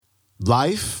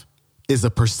Life is a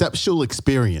perceptual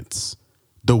experience.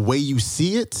 The way you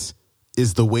see it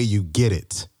is the way you get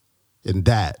it. And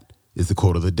that is the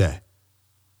quote of the day.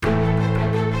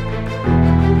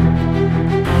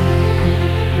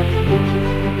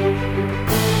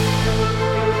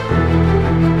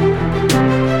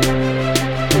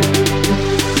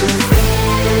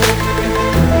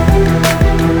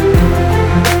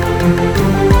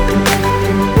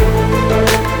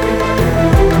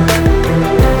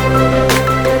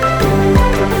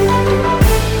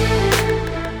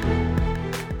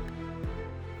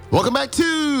 Welcome back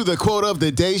to the Quote of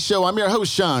the Day Show. I'm your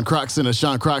host, Sean Croxton of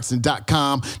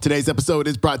SeanCroxton.com. Today's episode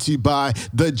is brought to you by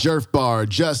the Jerf Bar.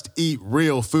 Just eat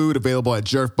real food, available at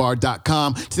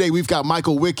jerfbar.com. Today, we've got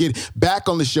Michael Wickett back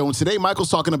on the show. And today,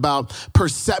 Michael's talking about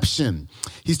perception.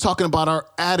 He's talking about our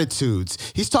attitudes.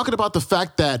 He's talking about the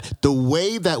fact that the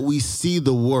way that we see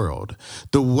the world,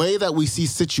 the way that we see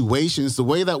situations, the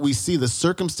way that we see the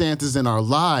circumstances in our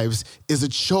lives is a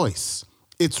choice.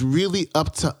 It's really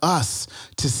up to us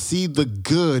to see the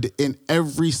good in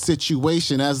every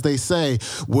situation. As they say,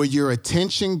 where your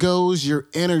attention goes, your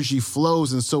energy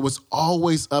flows. And so it's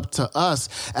always up to us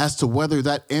as to whether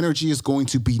that energy is going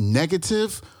to be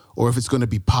negative or if it's going to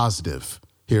be positive.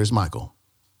 Here's Michael.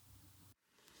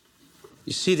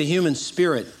 You see, the human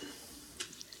spirit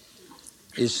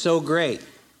is so great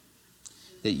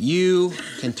that you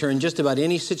can turn just about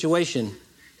any situation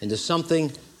into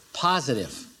something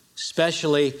positive.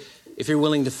 Especially if you're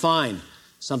willing to find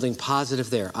something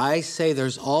positive there. I say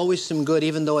there's always some good,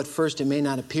 even though at first it may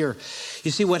not appear.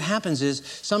 You see, what happens is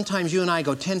sometimes you and I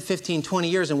go 10, 15, 20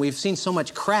 years and we've seen so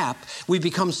much crap, we've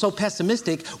become so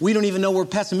pessimistic, we don't even know we're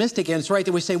pessimistic, and it's right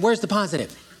that we say, where's the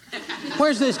positive?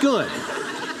 Where's this good?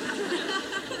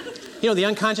 You know, the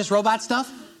unconscious robot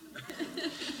stuff?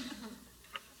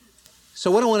 So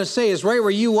what I want to say is right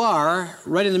where you are,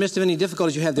 right in the midst of any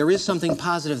difficulties you have, there is something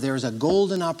positive. There is a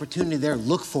golden opportunity there.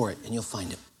 Look for it, and you'll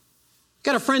find it.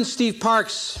 Got a friend, Steve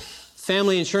Parks,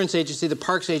 family insurance agency. The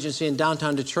Parks Agency in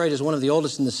downtown Detroit is one of the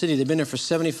oldest in the city. They've been there for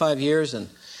 75 years, and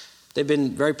they've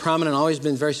been very prominent, always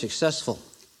been very successful.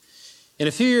 And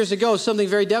a few years ago, something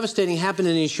very devastating happened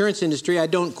in the insurance industry. I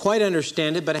don't quite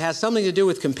understand it, but it has something to do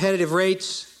with competitive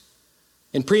rates,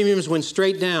 and premiums went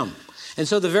straight down. And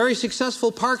so the very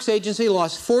successful Parks Agency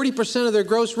lost 40% of their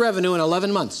gross revenue in 11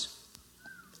 months.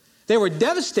 They were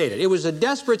devastated. It was a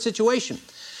desperate situation.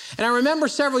 And I remember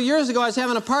several years ago, I was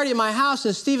having a party at my house,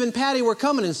 and Steve and Patty were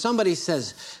coming, and somebody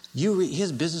says,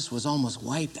 his business was almost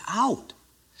wiped out.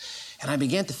 And I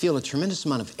began to feel a tremendous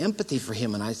amount of empathy for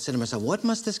him, and I said to myself, what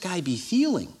must this guy be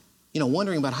feeling? You know,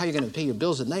 wondering about how you're going to pay your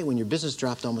bills at night when your business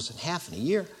dropped almost in half in a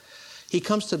year. He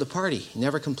comes to the party,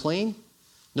 never complained,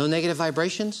 no negative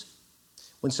vibrations.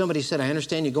 When somebody said, I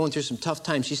understand you're going through some tough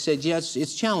times, he said, yeah,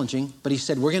 it's challenging, but he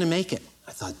said, we're going to make it.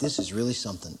 I thought, this is really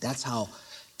something. That's how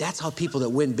people that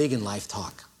win big in life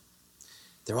talk.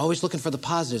 They're always looking for the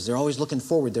positives. They're always looking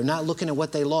forward. They're not looking at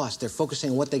what they lost. They're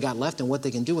focusing on what they got left and what they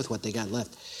can do with what they got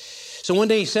left. So one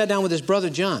day he sat down with his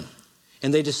brother, John,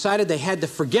 and they decided they had to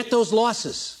forget those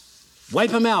losses,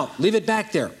 wipe them out, leave it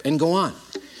back there, and go on.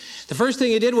 The first thing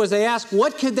he did was they asked,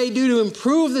 what could they do to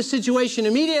improve the situation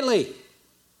immediately?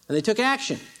 And they took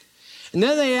action. And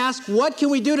then they asked, what can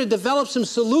we do to develop some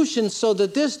solutions so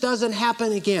that this doesn't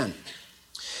happen again?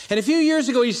 And a few years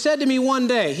ago, he said to me one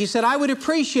day, he said, I would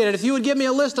appreciate it if you would give me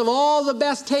a list of all the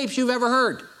best tapes you've ever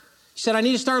heard. He said, I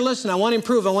need to start listening. I want to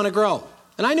improve. I want to grow.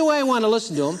 And I knew I wanted to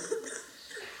listen to him.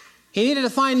 He needed to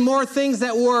find more things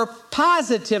that were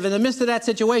positive in the midst of that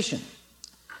situation.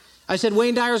 I said,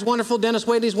 Wayne Dyer's wonderful. Dennis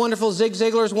Whaley's wonderful. Zig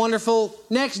Ziglar's wonderful.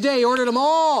 Next day, he ordered them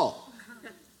all.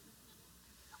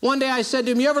 One day I said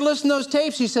to him, you ever listen to those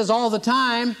tapes? He says, all the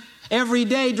time. Every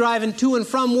day driving to and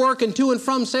from work and to and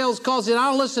from sales calls. He said,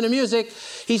 I don't listen to music.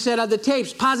 He said, the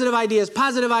tapes, positive ideas,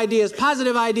 positive ideas,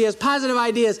 positive ideas, positive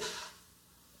ideas,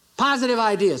 positive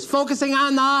ideas. Focusing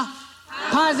on the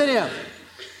positive.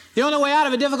 The only way out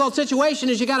of a difficult situation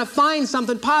is you got to find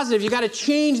something positive. You got to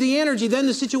change the energy. Then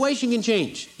the situation can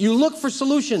change. You look for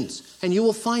solutions and you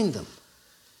will find them.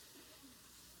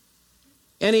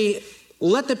 And he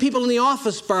let the people in the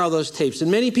office borrow those tapes, and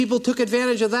many people took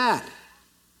advantage of that.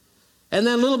 And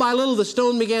then little by little, the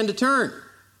stone began to turn.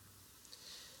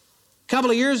 A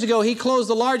couple of years ago, he closed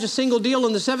the largest single deal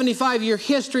in the 75-year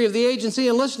history of the agency,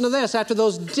 and listen to this, after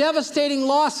those devastating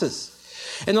losses,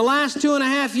 in the last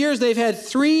 2.5 years, they've had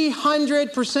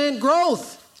 300%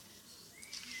 growth.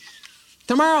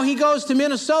 Tomorrow, he goes to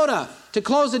Minnesota to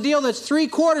close a deal that's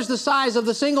 3/4 the size of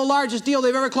the single largest deal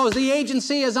they've ever closed. The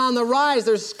agency is on the rise.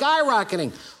 They're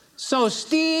skyrocketing. So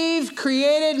Steve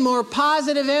created more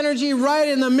positive energy right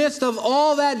in the midst of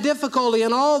all that difficulty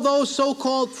and all those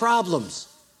so-called problems.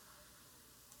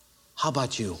 How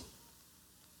about you?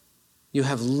 You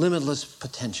have limitless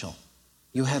potential.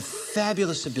 You have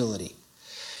fabulous ability.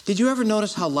 Did you ever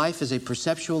notice how life is a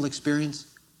perceptual experience?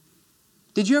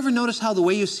 Did you ever notice how the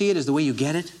way you see it is the way you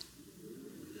get it?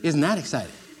 Isn't that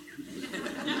exciting?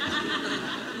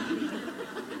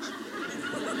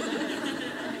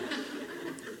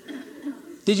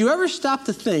 Did you ever stop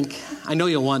to think, I know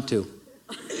you'll want to.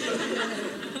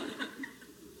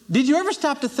 Did you ever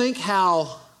stop to think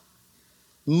how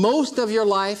most of your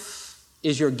life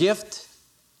is your gift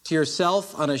to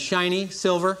yourself on a shiny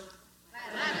silver?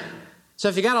 So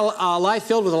if you got a life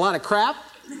filled with a lot of crap,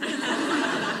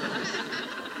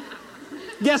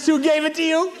 guess who gave it to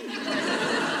you?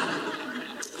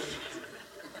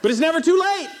 But it's never too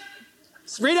late.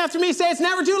 Read after me, say it's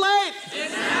never too late.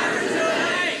 It's never too late.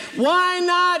 Why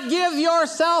not give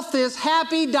yourself this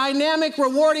happy, dynamic,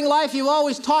 rewarding life you've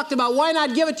always talked about? Why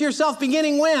not give it to yourself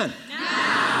beginning when?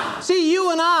 Now. See,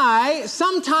 you and I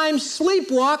sometimes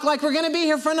sleepwalk like we're going to be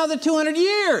here for another 200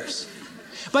 years.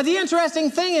 But the interesting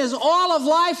thing is all of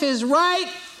life is right.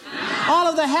 Now. All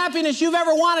of the happiness you've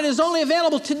ever wanted is only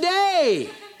available today.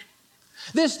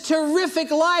 This terrific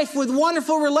life with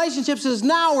wonderful relationships is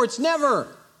now or it's never.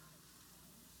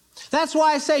 That's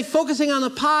why I say focusing on the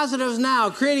positives now,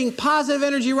 creating positive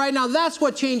energy right now, that's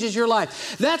what changes your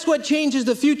life. That's what changes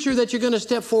the future that you're going to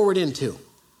step forward into.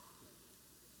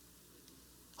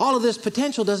 All of this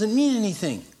potential doesn't mean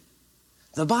anything.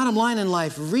 The bottom line in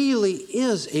life really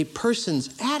is a person's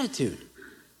attitude.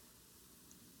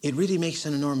 It really makes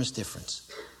an enormous difference.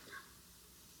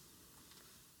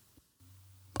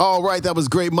 All right, that was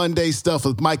great Monday stuff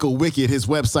with Michael Wickett. His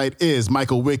website is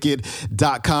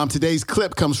michaelwickett.com. Today's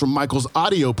clip comes from Michael's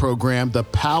audio program, The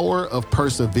Power of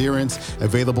Perseverance,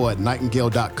 available at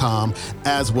nightingale.com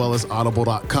as well as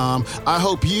audible.com. I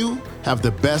hope you have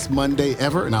the best Monday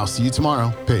ever, and I'll see you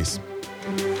tomorrow. Peace.